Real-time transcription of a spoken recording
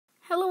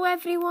Hello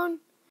everyone.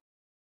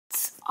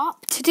 What's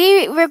up?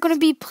 Today we're going to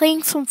be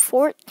playing some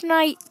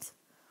Fortnite.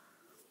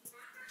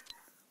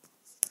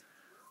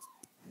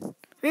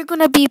 We're going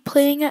to be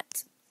playing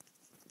it.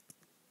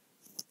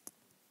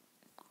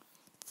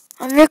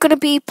 And we're going to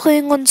be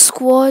playing on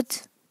squad.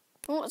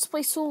 Oh, let's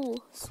play solo.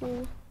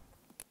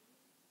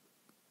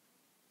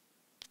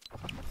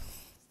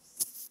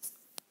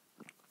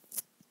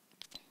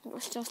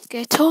 Let's just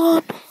get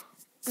on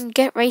and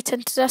get right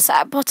into this.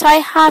 But I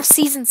have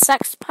season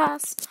 6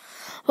 pass.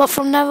 But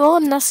from now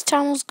on, this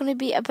channel is going to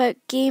be about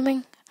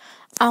gaming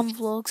and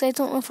vlogs. I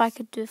don't know if I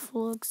could do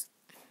vlogs.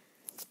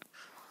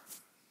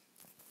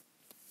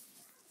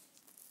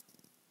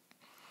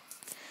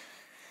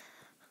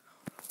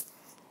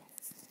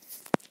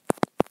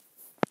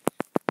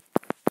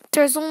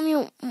 There's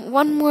only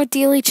one more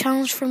daily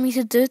challenge for me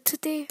to do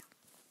today.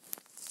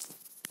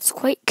 It's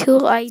quite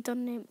cool. I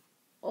done them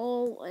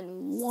all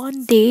in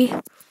one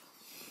day.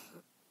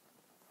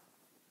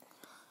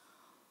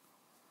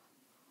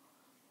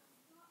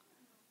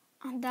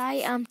 And I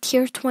am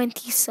tier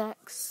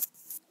 26.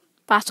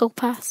 Battle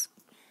Pass.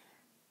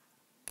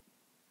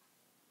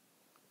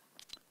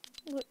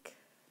 Look.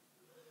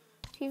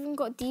 I've even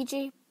got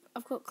DJ.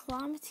 I've got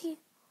Calamity.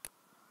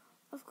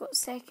 I've got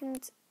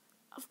second.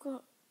 I've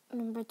got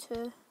number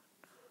 2.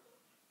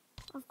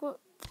 I've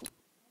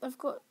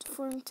got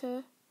form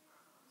 2.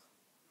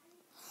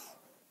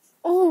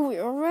 Oh,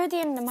 we're already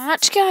in the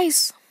match,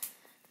 guys.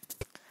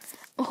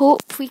 I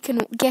hope we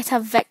can get a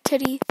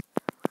victory.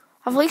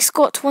 I've at least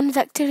got one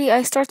victory.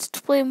 I started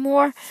to play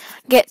more,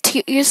 get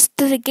used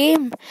to the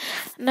game.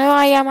 Now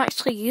I am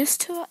actually used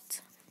to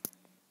it.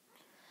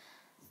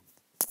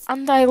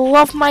 And I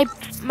love my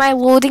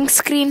loading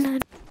screen.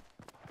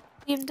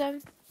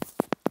 Down.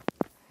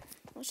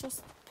 Let's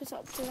just put it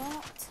up to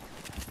that.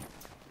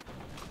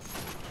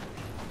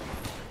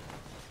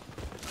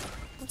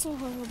 It's a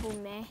horrible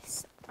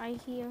mess right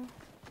here.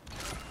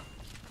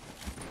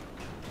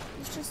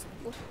 Let's just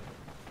look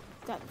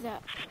at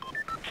that.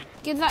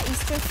 Give that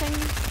Easter thing.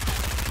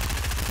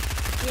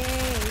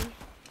 Yay.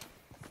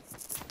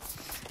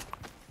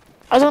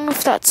 I don't know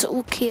if that's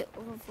okay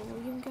over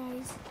volume,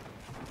 guys.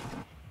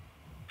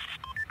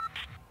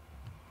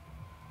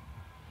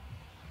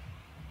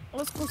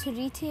 Let's go to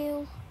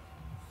retail.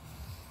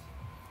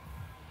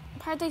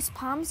 Paradise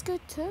Palm's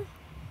good too.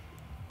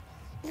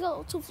 You got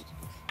lots of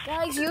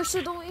guys. You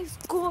should always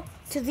go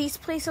to these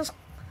places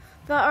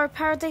that are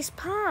Paradise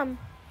Palm.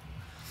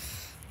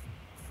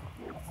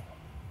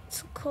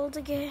 What's it called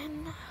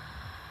again?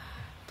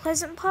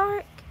 Pleasant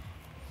Park,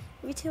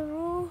 Retail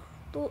Row.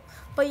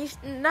 But you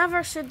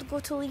never should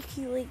go to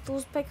Leaky Lake.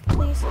 Those big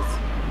places.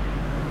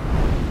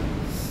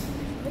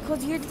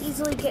 Because you'd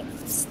easily get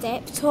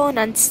stepped on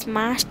and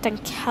smashed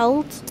and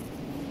killed.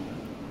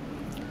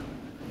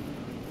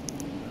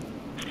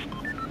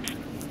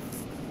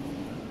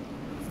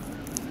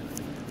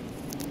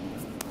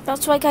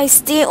 That's why, guys,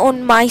 stay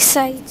on my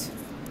side.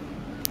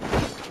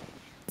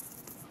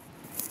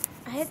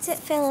 A headset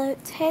fell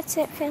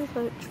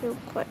out real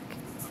quick.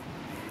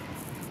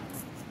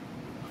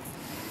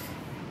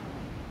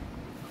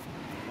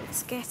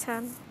 Let's get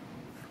in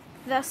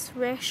this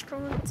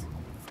restaurant.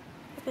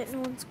 I bet no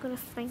one's gonna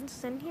find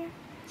us in here.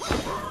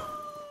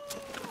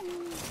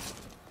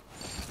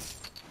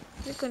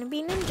 We're gonna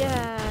be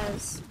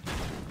ninjas.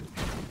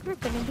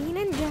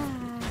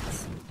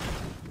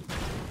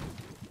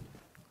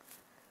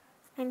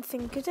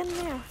 Anything good in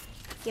there?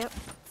 Yep.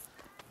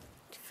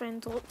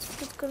 Found lots of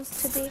good guns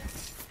today.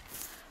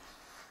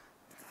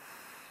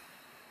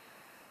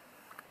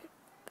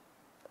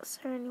 Is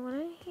there anyone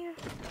in here?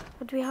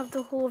 Or do we have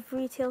the whole of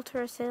retail to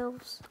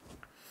ourselves?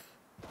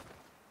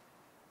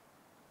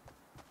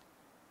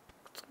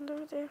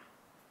 Under there.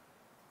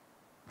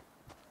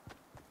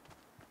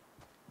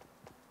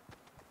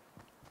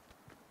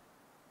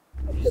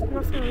 There's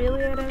nothing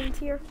really around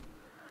here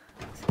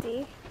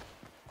today.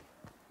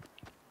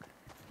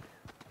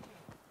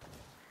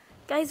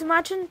 Guys,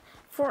 imagine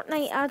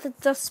Fortnite added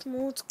this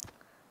mode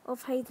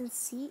of hide and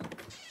seek.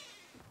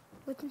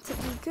 Wouldn't it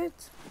be good?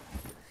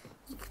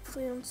 You could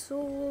play on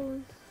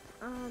solo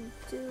and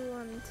duo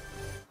and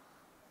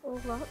all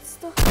that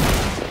stuff.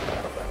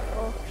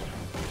 Oh.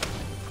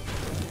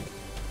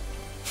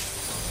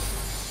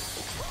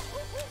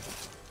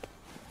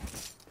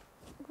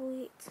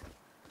 Wait,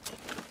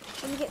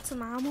 let me get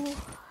some ammo.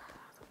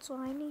 That's all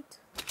I need.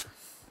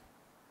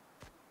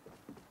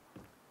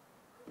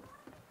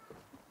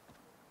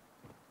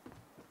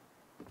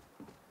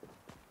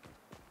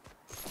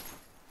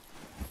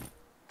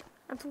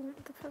 I don't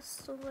want the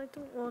pistol, I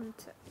don't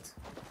want it.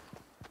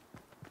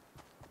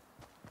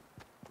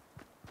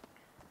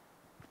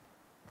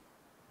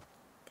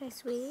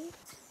 Guys, wait.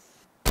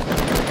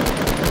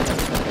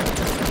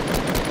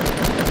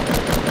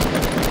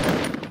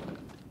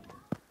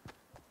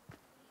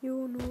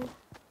 You know.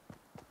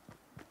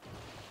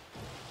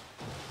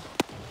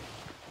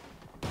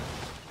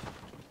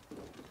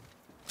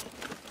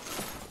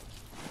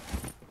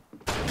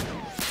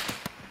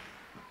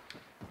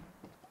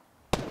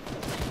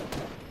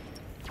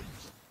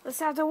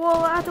 Let's add a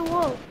wall,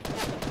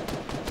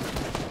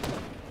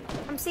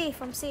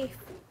 safe, I'm safe.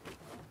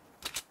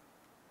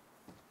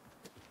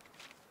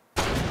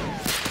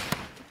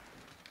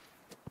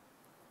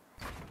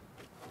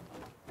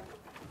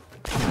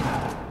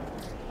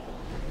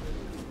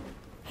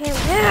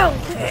 Hell.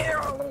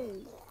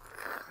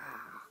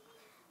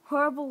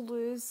 Horrible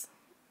lose.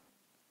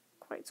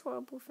 Quite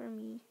horrible for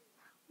me.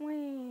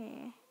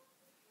 Wah.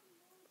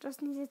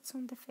 Just needed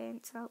some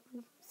defense at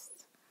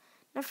least.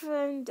 Never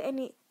found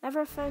any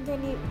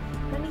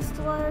money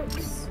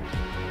slurps.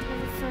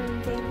 Never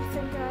found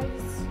anything,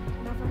 guys.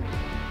 Never.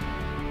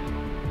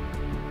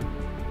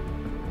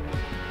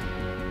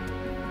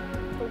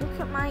 But look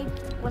at my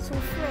little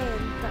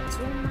friend that's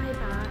on my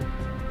back.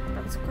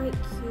 That's quite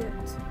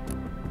cute.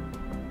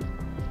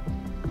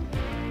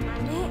 My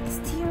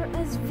next tier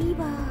is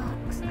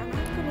V-Bucks, and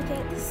I'm gonna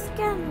get the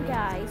skin,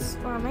 guys.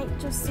 Or I might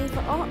just save it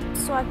up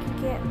so I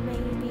can get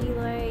maybe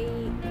like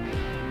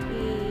a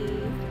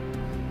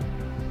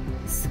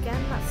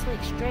skin that's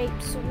like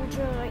striped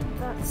soldier, like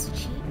that's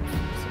cheap.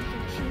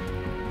 Something cheap.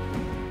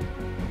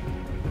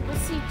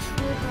 Let's see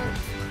True Heart.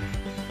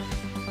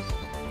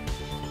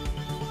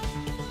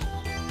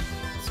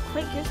 It's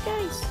quite good,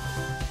 guys.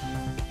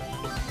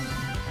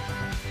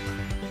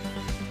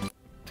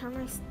 Can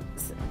I?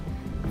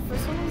 For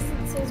some reason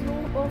it says no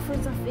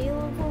offers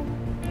available.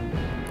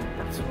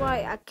 That's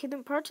why I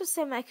couldn't purchase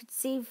them. I could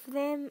save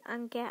them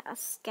and get a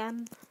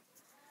skin.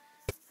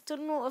 I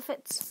don't know if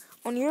it's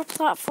on your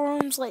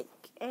platforms, like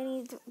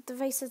any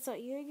devices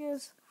that you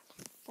use,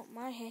 but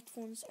my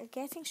headphones are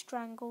getting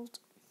strangled.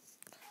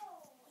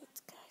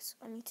 Wait, guys,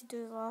 I need to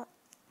do that.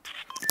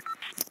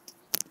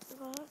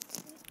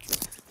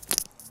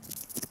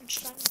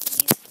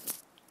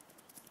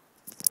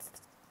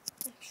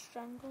 I'm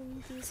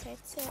strangling these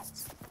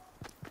headsets.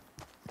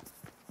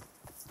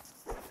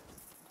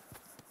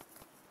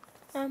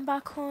 I'm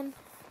back on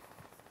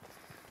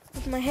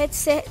with my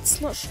headset. It's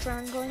not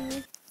strangling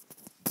me.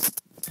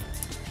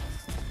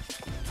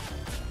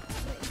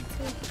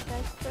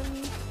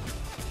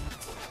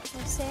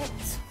 Headset.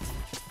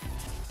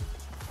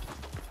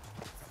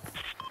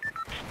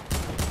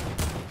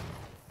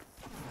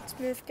 Let's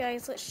move,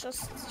 guys. Let's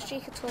just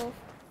shake it off.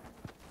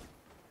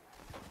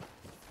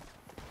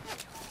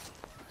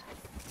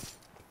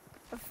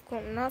 I've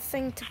got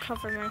nothing to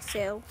cover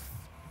myself.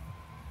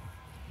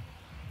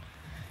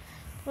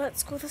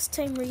 Let's go this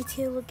time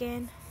retail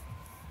again.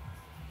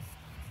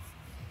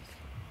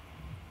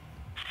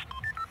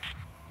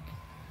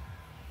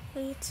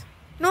 Wait.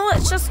 No,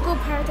 let's just go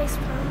Paradise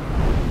Plan.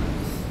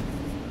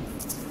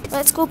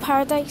 Let's go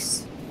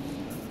Paradise.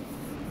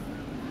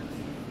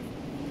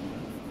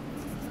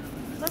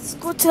 Let's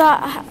go to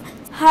that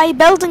high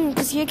building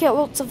because you get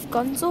lots of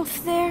guns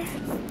off there.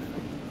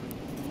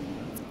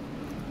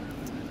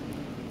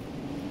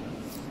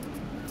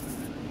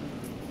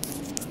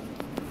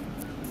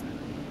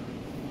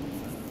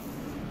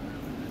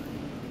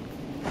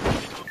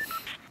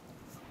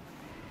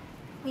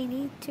 We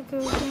need to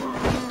go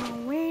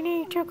down. We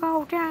need to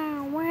go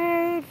down.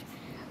 Where's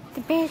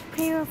the best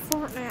player of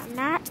Fortnite? And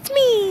that's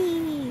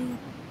me.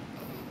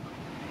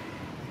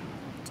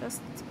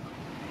 Just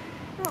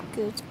not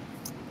good.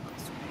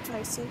 That's what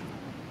I see.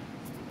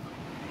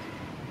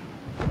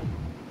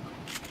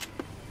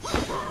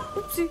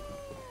 Oopsie.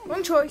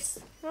 Wrong choice.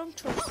 Wrong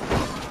choice.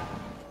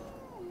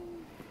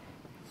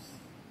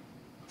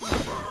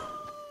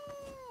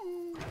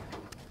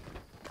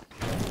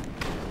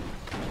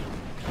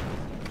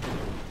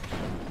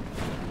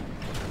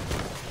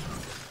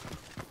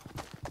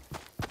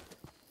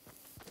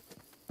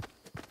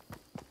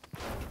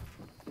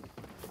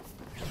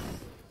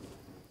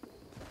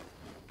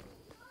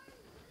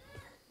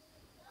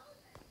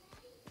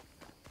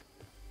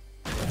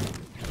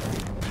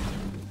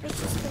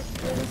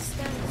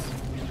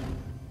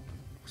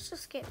 Let's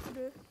just get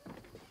through.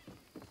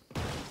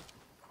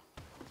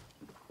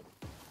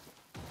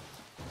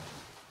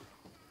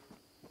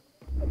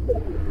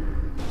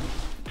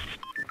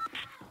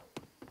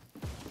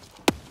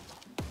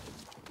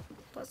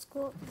 Let's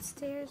go up the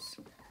stairs.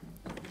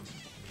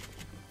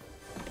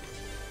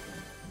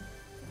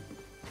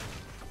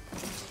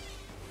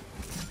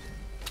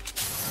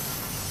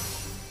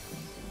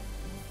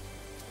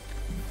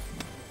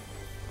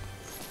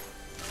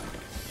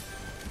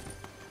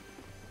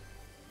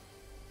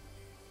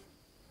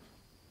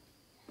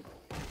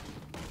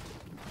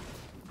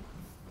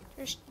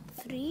 There's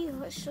 3,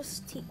 let's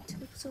just take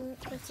 2, so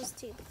let's just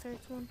take the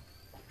 3rd one.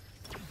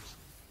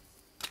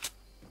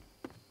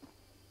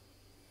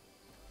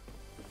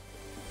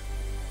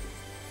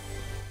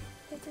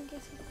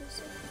 Getting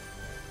closer.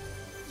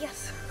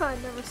 Yes, I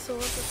never saw it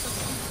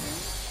before.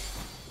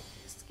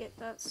 Just get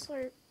that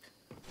slurp.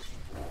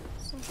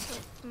 Some sort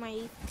of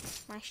my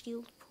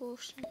shield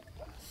potion.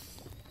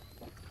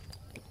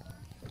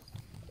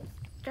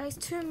 Guys,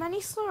 2 mini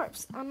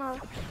slurps and a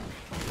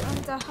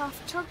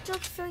half chug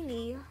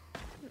thingy.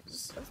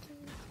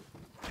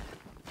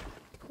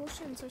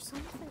 Potions or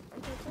something.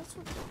 Okay, that's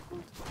what they're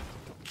called.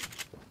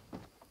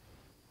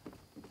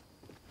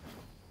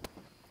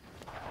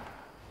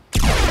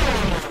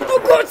 Oh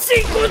God's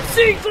sake,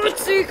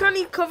 I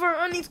need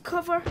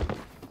cover.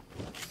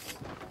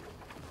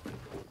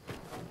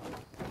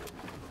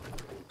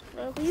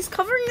 Well, he's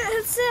covering it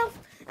himself.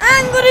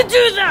 I'm gonna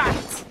do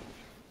that!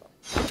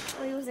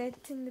 Oh, he was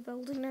editing the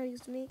building, now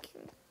he's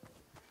making.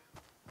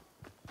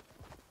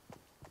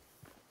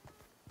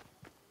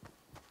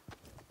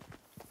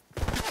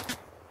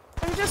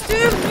 I'm just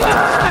doing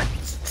that!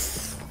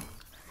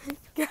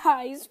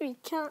 Guys, we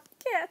can't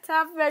get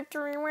a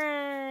victory.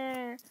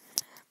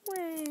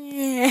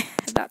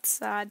 That's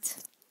sad.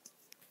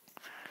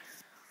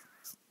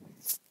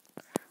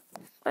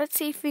 Let's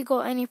see if we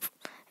got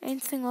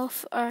anything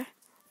off our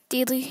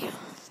daily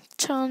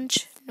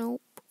challenge.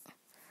 Nope.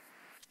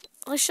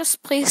 Let's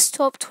just place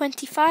top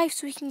 25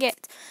 so we can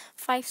get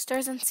 5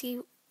 stars and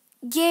see.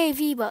 Yay,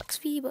 V-Bucks.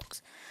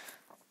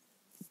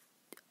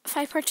 If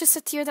I purchase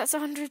a tier that's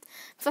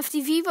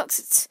 150 V-Bucks,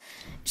 it's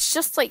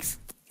just like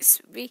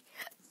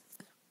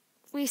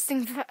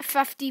wasting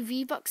 50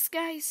 V-Bucks,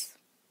 guys.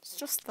 It's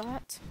just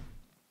that.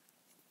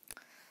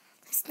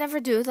 Let's never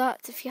do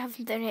that if you have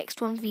the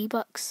next one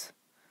V-Bucks.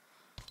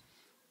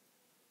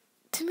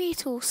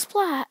 Tomato,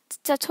 splat,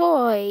 the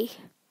toy.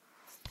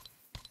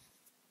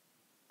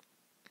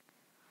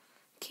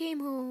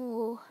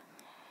 Camo.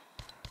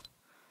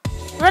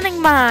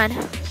 Running man.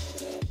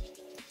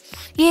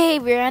 Yay,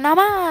 we're in a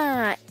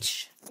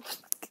match.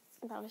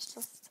 That was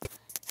just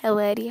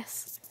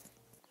hilarious.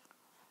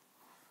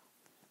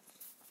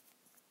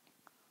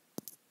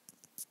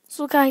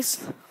 So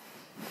guys,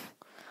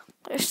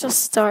 let's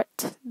just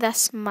start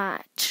this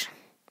match.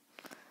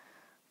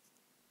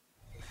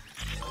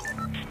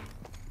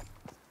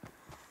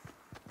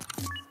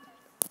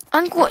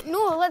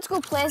 No, let's go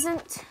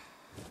Pleasant.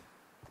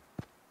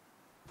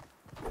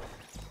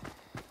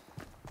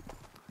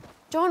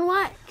 John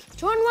Wick.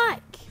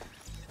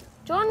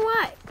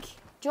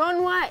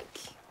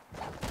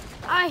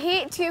 I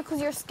hate you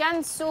because your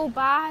skin's so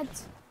bad.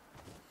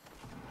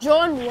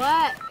 John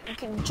Wick.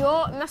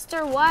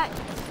 Mr. Wick.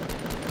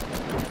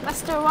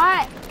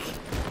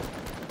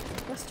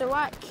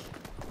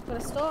 I'm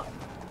gonna stop.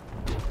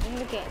 I'm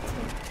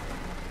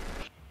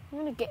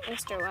gonna get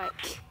Mr.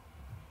 Wick.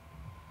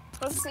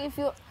 Let's see if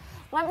you.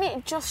 Let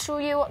me just show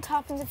you what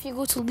happens if you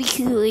go to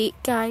Leaky Lake,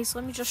 guys.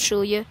 Let me just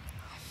show you.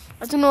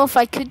 I don't know if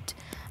I could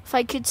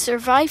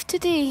survive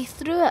today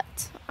through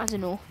it. I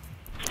don't know.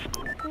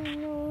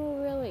 No,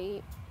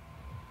 really.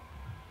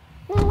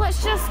 Well,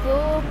 let's just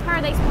go.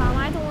 Paradise Palm.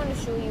 I don't want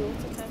to show you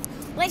what it is.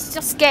 Let's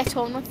just get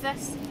on with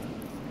this.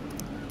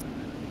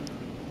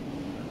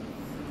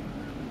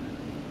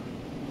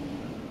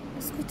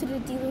 Let's go to the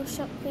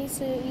dealership place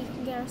so we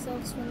can get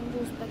ourselves one of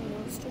those big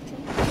monster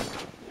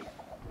trucks.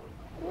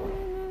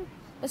 No.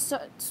 It's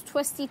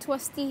twisty.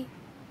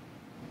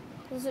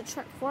 Does the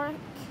trick work?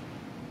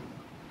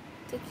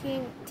 Take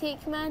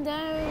me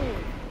down.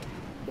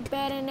 You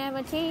better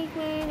never take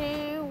me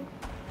down.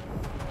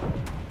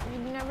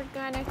 You're never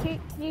gonna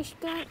take this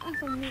gun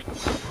off of me.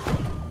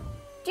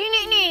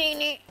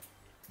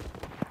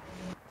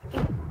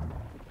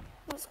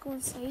 Let's go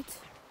inside.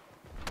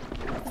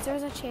 Because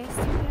there's a chest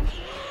in here.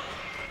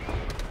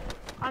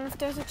 And if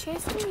there's a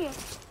chest in here,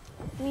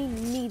 we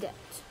need it.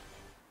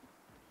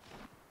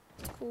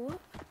 Let's go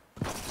up.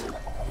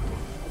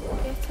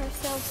 Get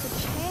ourselves a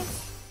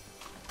chest.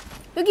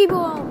 Boogie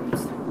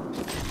bombs!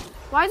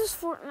 Why does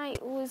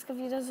Fortnite always give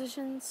you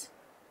decisions?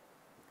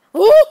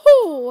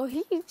 Oh,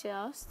 he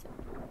just.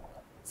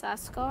 Is that a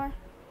scar?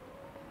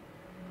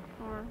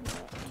 Or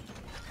what?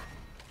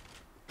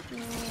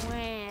 No.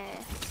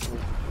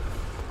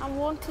 I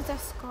wanted a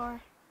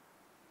scar.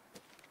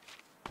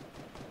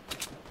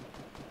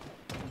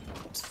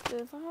 Let's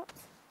do that.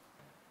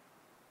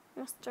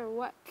 Mr.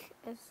 Wick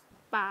is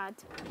bad.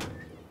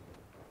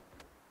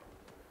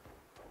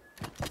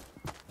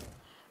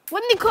 Why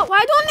don't they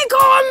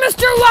call him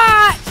Mr.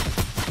 Wick?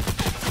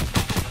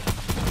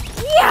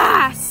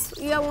 Yes!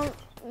 Yeah, one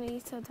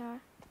later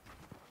there.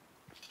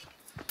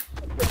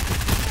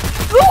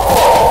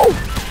 Oh!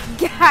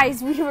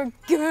 Guys, we were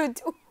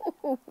good.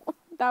 Oh,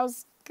 that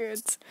was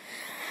good.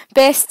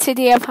 Best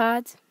today I've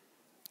had.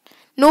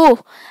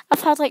 No,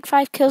 I've had like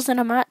 5 kills in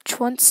a match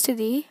once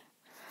today.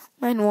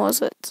 When was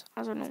it?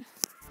 I don't know.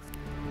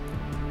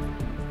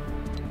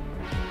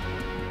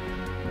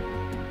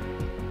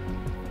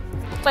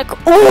 Like,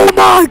 oh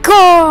my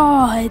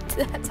god!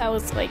 That's how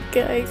it's like,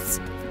 guys.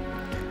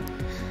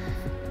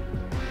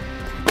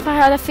 If I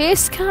had a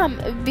face cam,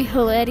 it would be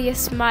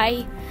hilarious.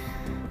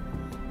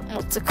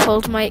 What's it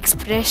called? My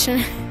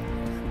expression.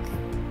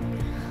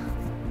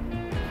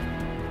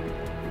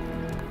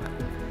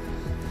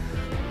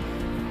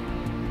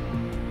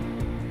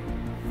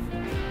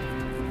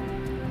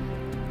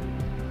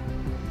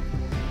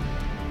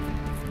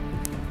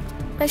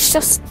 Let's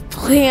just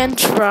play and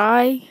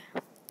try.